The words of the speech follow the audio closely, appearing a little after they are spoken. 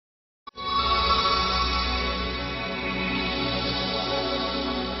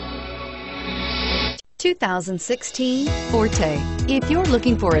2016 Forte. If you're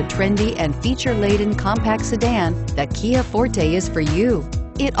looking for a trendy and feature-laden compact sedan, the Kia Forte is for you.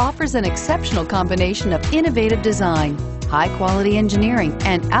 It offers an exceptional combination of innovative design, high-quality engineering,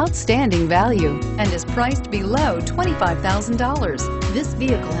 and outstanding value, and is priced below $25,000. This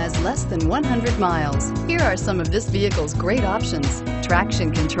vehicle has less than 100 miles. Here are some of this vehicle's great options: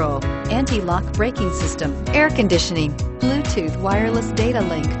 traction control, anti-lock braking system, air conditioning, Bluetooth wireless data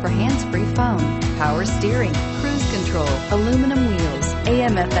link for hands-free phone, power steering, cruise control, aluminum wheels,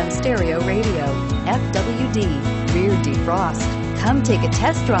 AM/FM stereo radio, FWD, rear defrost. Come take a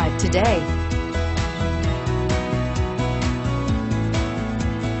test drive today.